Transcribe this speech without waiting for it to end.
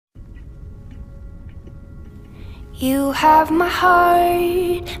You have my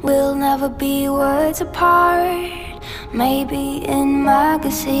heart, we'll never be words apart. Maybe in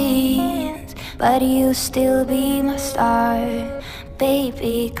magazines, but you'll still be my star,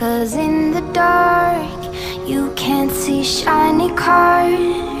 baby. Cause in the dark, you can't see shiny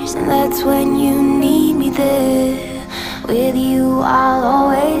cars, and that's when you need me there. With you I'll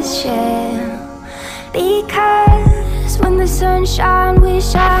always share. Because when the sun shines, we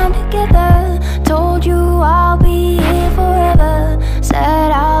shine together. Told you I'll be here forever.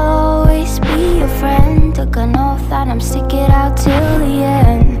 Said I'll always be your friend. Took an oath that I'm stick it out till the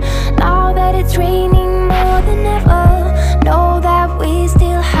end. Now that it's raining more than ever, know that we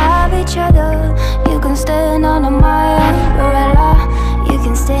still have each other. You can stand under my umbrella. You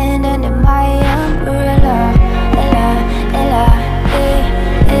can stand under my umbrella. Ella, Ella, eh,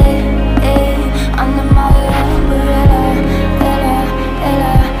 eh, eh. Under my umbrella. Ella,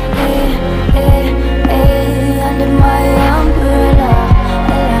 Ella, eh, eh, eh. Under my umbrella.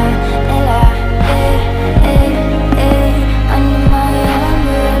 Ella, Ella, eh, eh, eh. Under my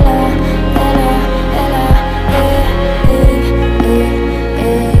umbrella. Ella, Ella, eh, eh,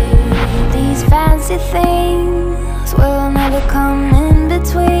 eh. These fancy things will never come in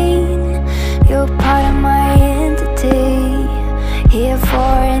between. You're part of my entity, here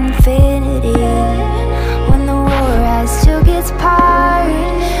for infinity. When the war has took its part,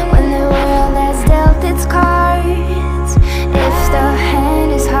 when the world has dealt its cards, if the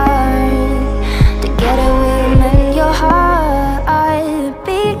hand is hard, together we'll mend your heart.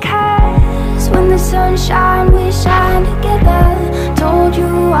 Because when the sun shines, we shine together. Told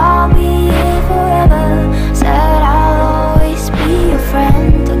you I'll be here forever. Said I'll always be your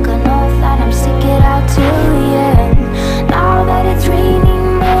friend. Took an oath that I'm stick it out till the end. Now that it's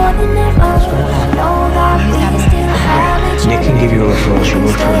raining more than ever, know that we still have each other. Nick can give you a referral. She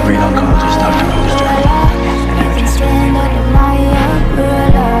worked for a great oncologist, Dr. Holster. You can stand under my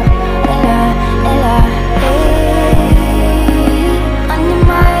umbrella. Ella, Ella, eh. Under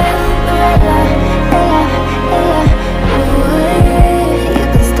my umbrella. Ella, Ella, ooh. You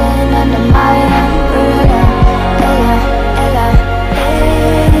can stand under my umbrella. Ella, Ella, eh.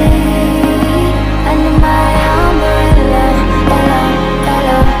 Under my umbrella. Ella,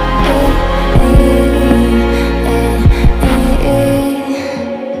 Ella, eh, eh, eh, eh.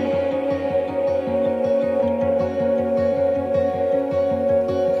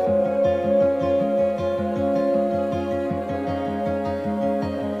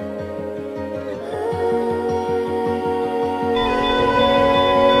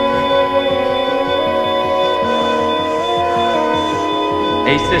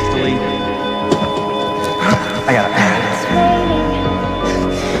 Asystole. I got it.